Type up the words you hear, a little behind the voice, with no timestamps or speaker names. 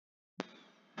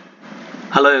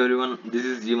Hello everyone, this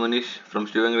is G Manish from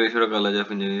Sri Venkateswara College of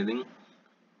Engineering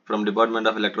from Department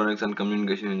of Electronics and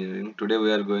Communication Engineering. Today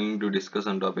we are going to discuss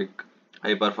on topic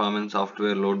high performance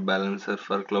software load balancer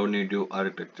for cloud native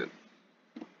architecture.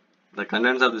 The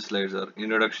contents of the slides are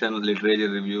introduction,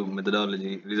 literature review,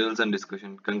 methodology, results and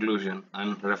discussion, conclusion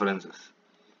and references.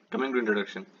 Coming to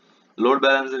introduction, load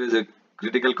balancer is a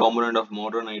critical component of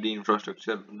modern IT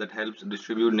infrastructure that helps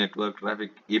distribute network traffic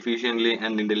efficiently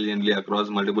and intelligently across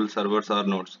multiple servers or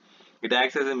nodes. It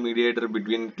acts as a mediator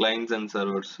between clients and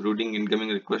servers, routing incoming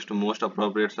requests to most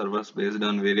appropriate servers based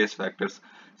on various factors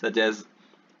such as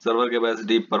server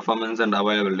capacity, performance, and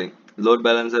availability. Load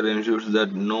balancer ensures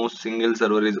that no single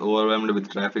server is overwhelmed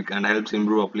with traffic and helps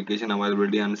improve application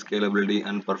availability and scalability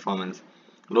and performance.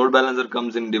 Load balancer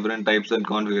comes in different types and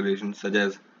configurations such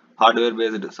as hardware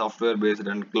based, software based,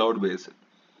 and cloud based.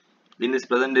 In this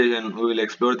presentation, we will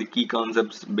explore the key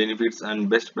concepts, benefits, and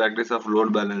best practice of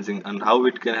load balancing and how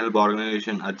it can help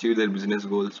organizations achieve their business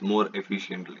goals more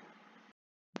efficiently.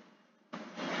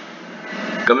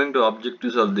 Coming to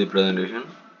objectives of the presentation,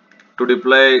 to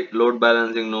deploy load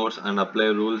balancing nodes and apply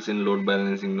rules in load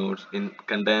balancing nodes in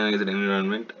containerized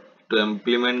environment, to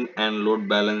implement an load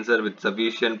balancer with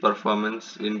sufficient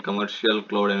performance in commercial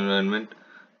cloud environment,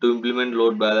 to implement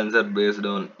load balancer based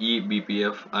on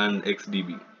eBPF and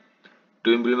XDB,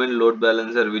 to implement load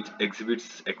balancer which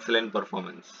exhibits excellent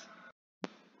performance.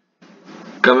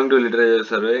 Coming to literature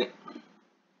survey,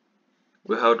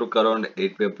 we have to around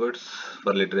 8 papers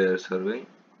for literature survey,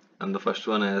 and the first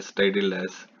one has titled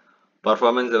as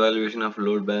Performance Evaluation of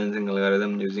Load Balancing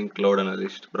Algorithm Using Cloud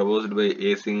Analyst, proposed by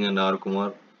A. Singh and R.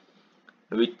 Kumar,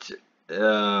 which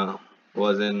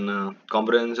was an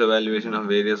comprehensive evaluation of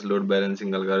various load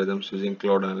balancing algorithms using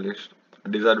Cloud Analyst.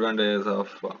 Disadvantages of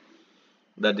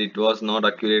that it was not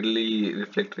accurately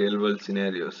reflect real world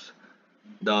scenarios.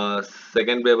 The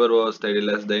second paper was titled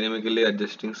as Dynamically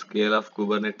Adjusting Scale of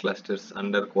Kubernetes Clusters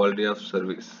Under Quality of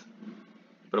Service,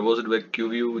 proposed by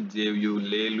QView, JView,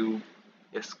 Leilu,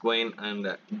 Esquine, and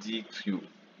GXU.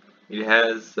 It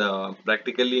has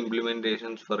practically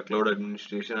implementations for cloud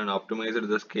administration and optimized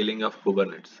the scaling of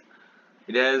Kubernetes.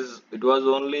 It was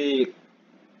only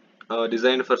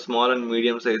designed for small and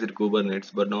medium sized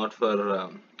Kubernetes, but not for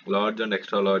large and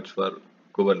extra large for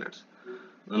Kubernetes.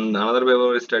 And another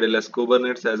paper is titled as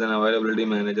Kubernetes as an availability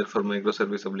manager for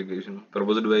microservice application,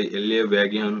 proposed by L.A.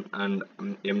 Vagian and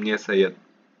M.A. Sayed.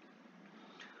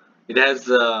 It has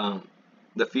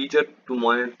the feature to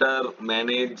monitor,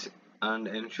 manage, and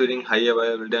ensuring high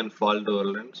availability and fault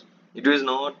tolerance. It is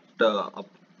not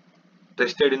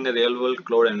tested in the real world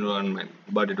cloud environment,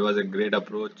 but it was a great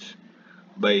approach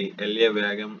by L.A.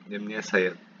 Vagam, M.A.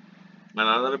 Sayed.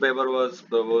 Another paper was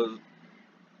proposed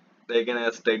taken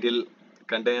as title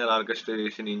Container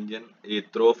Orchestration Engine, a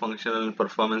thorough functional and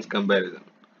performance comparison,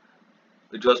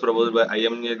 which was proposed by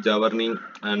IMA Javarni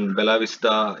and Bella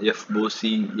Vista, F.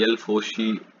 Bosi, L.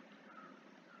 Foshi,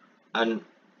 and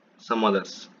some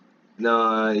others.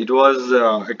 It was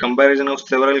a comparison of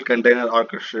several container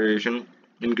orchestration,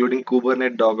 including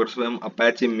Kubernetes, Docker Swarm,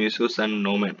 Apache Mesos, and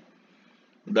Nomen.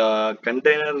 The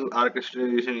container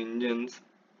orchestration engines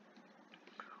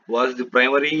was the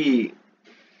primary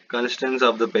constraints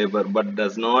of the paper, but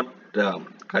does not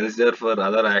consider for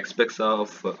other aspects of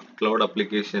cloud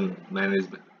application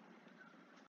management.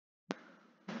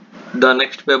 The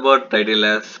next paper title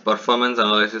as Performance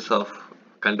Analysis of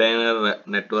Container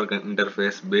Network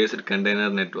Interface Based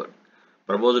Container Network,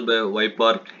 proposed by Y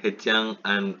Park, Hechang,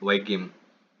 and Y Kim.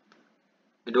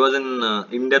 It was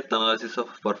an in-depth analysis of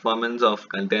performance of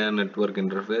container network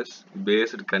interface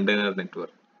based container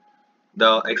network.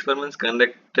 The experiments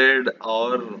conducted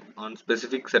are on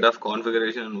specific set of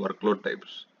configuration and workload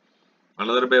types.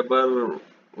 Another paper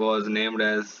was named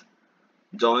as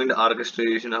Joint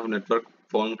Orchestration of Network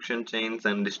Function Chains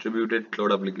and Distributed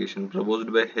Cloud Application,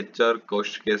 proposed by H.R.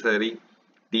 Koshkesari,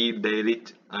 T.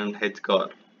 Dairich, and H. Carr.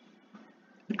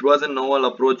 It was a novel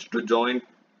approach to joint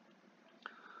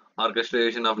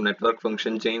orchestration of network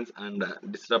function chains and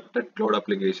disrupted cloud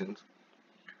applications.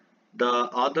 The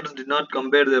authors did not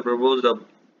compare their proposed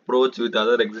approach with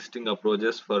other existing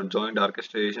approaches for joint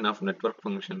orchestration of network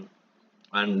function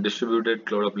and distributed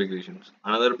cloud applications.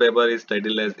 Another paper is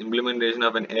titled as Implementation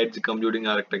of an Edge Computing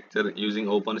Architecture Using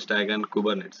OpenStack and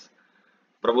Kubernetes,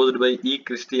 proposed by E.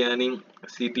 Christiani,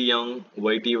 C.T. Young,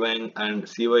 Y.T. Wang, and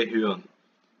C.Y. Huang.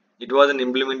 It was in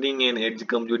implementing an edge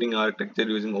computing architecture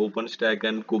using OpenStack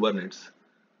and Kubernetes.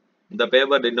 The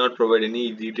paper did not provide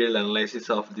any detailed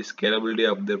analysis of the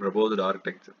scalability of their proposed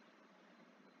architecture.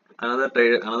 Another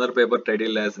paper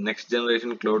titled as Next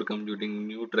Generation Cloud Computing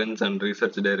New Trends and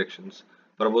Research Directions,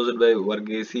 proposed by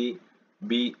Varghese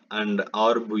B and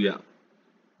R Booyah.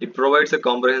 It provides a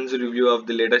comprehensive review of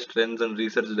the latest trends and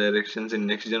research directions in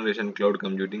next generation cloud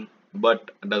computing, but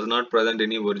does not present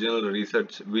any original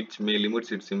research which may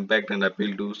limit its impact and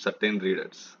appeal to certain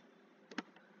readers.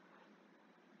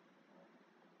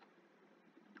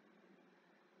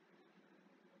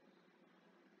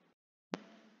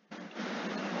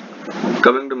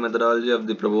 Coming to methodology of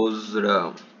the proposed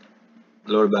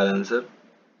load balancer,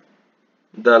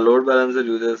 the load balancer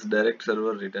uses direct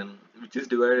server return, which is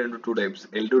divided into two types,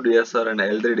 L2 DSR and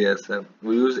L3 DSR.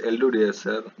 We use L2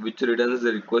 DSR, which returns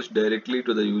the request directly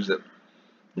to the user.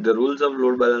 The rules of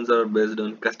load balancer are based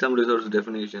on custom resource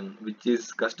definition, which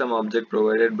is custom object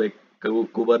provided by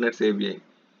Kubernetes API.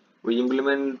 We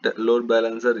implement load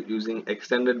balancer using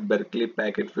extended Berkeley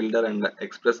packet filter and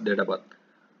express data path,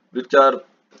 which are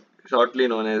shortly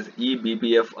known as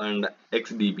eBPF and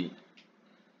XDP.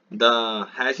 The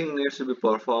hashing needs to be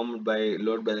performed by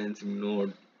load balancing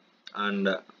node, and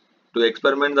to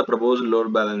experiment the proposed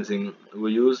load balancing,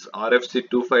 we use RFC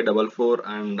 2544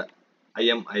 and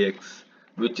IMIX,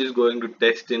 which is going to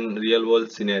test in real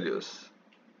world scenarios.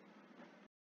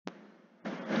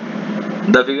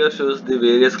 The figure shows the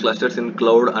various clusters in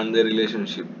cloud and their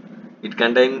relationship. It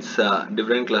contains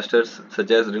different clusters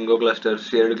such as Ringo cluster,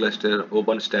 shared cluster,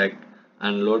 OpenStack,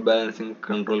 and load balancing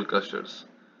control clusters.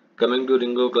 Coming to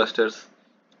Ringo clusters,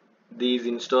 these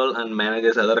install and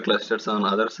manages other clusters on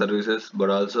other services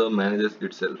but also manages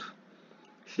itself.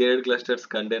 Shared clusters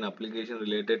contain applications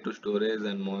related to storage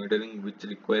and monitoring which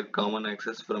require common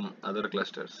access from other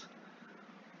clusters.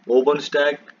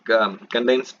 OpenStack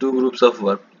contains two groups of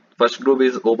work. First group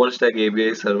is OpenStack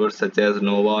API servers such as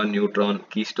Nova, Neutron,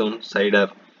 Keystone, Cider,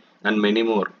 and many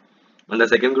more. And the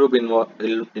second group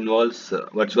involves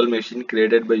virtual machine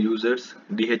created by users,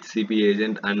 DHCP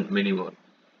agent, and many more.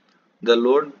 The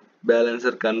load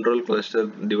balancer control cluster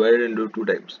divided into two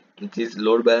types, which is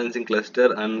load balancing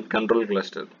cluster and control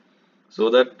cluster. So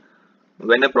that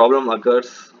when a problem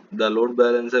occurs, the load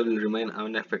balancer will remain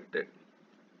unaffected.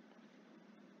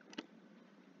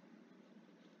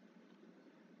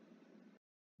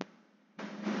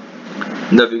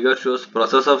 The figure shows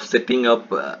process of setting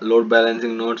up load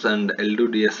balancing nodes and L2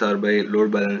 DSR by load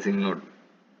balancing node.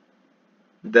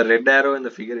 The red arrow in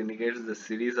the figure indicates the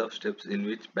series of steps in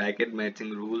which packet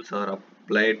matching rules are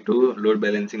applied to load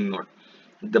balancing node.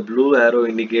 The blue arrow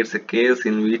indicates a case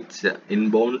in which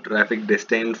inbound traffic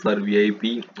destined for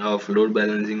VIP of load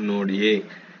balancing node A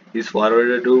is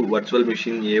forwarded to virtual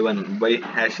machine A1 by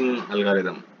hashing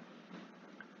algorithm.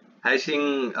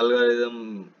 Hashing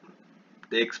algorithm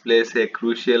takes place a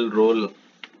crucial role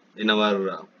in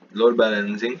our load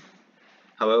balancing.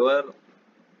 However,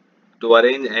 to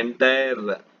arrange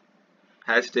entire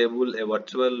hash table, a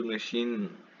virtual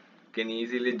machine can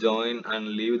easily join and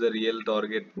leave the real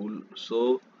target pool.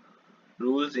 So,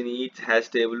 rules in each hash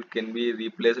table can be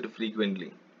replaced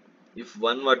frequently. If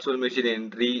one virtual machine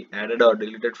entry added or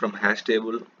deleted from hash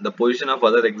table, the position of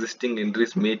other existing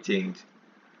entries may change.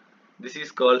 This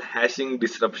is called hashing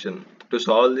disruption. To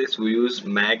solve this, we use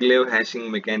maglev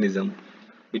hashing mechanism.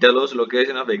 It allows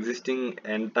location of existing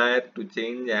entire to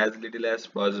change as little as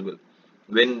possible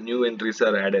when new entries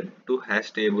are added to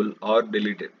hash table or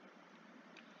deleted.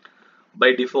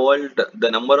 By default,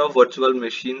 the number of virtual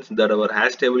machines that our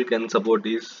hash table can support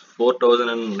is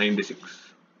 4096.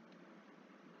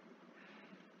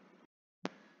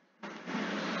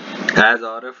 As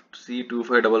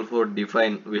RFC2544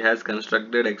 define, we has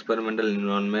constructed experimental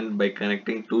environment by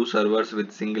connecting two servers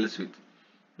with single switch.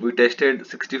 We tested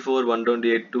 64,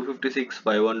 128, 256,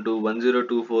 512,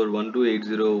 1024,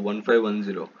 1280,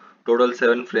 1510, total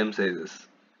 7 frame sizes.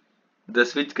 The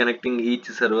switch connecting each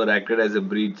server acted as a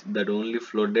bridge that only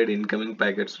flooded incoming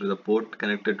packets to the port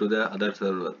connected to the other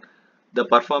server. The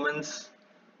performance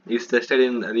is tested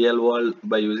in real world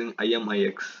by using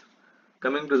IMIX.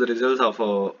 Coming to the results of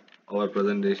our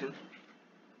presentation,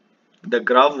 the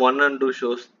graph 1 and 2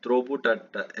 shows throughput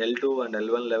at L2 and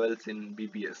L1 levels in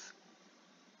BPS.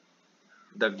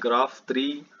 The graph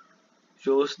 3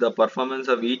 shows the performance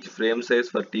of each frame size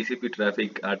for TCP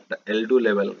traffic at L2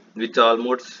 level, which are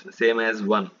almost same as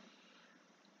 1.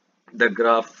 The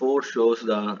graph 4 shows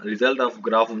the result of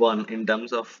graph 1 in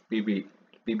terms of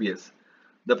PBS.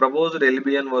 The proposed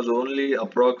LBN was only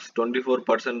approx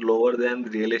 24% lower than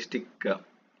the realistic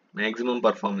maximum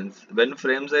performance. When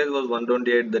frame size was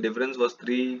 128, the difference was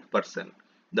 3%.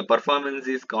 The performance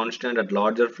is constant at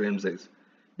larger frame size.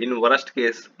 In worst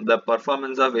case, the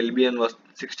performance of LBN was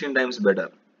 16 times better.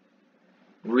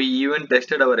 We even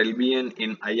tested our LBN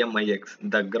in IMIX.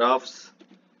 The graphs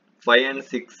 5 and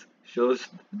 6 shows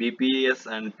BPS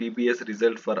and PPS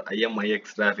result for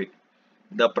IMIX traffic.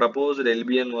 The proposed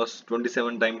LBN was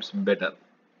 27 times better.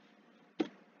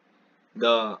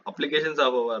 The applications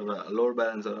of our load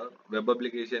balancer are web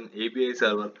application, API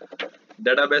server,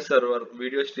 database server,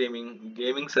 video streaming,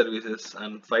 gaming services,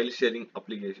 and file sharing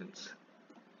applications.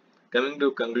 Coming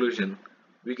to conclusion,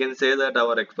 we can say that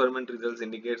our experiment results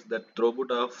indicates that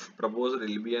throughput of proposed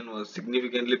LBN was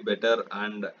significantly better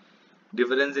and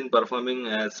difference in performing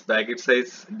as packet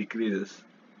size decreases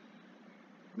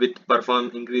with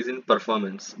perform increase in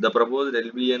performance. The proposed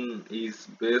LBN is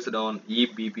based on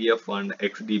eBPF and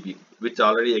XDP, which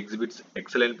already exhibits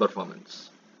excellent performance.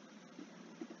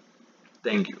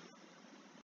 Thank you.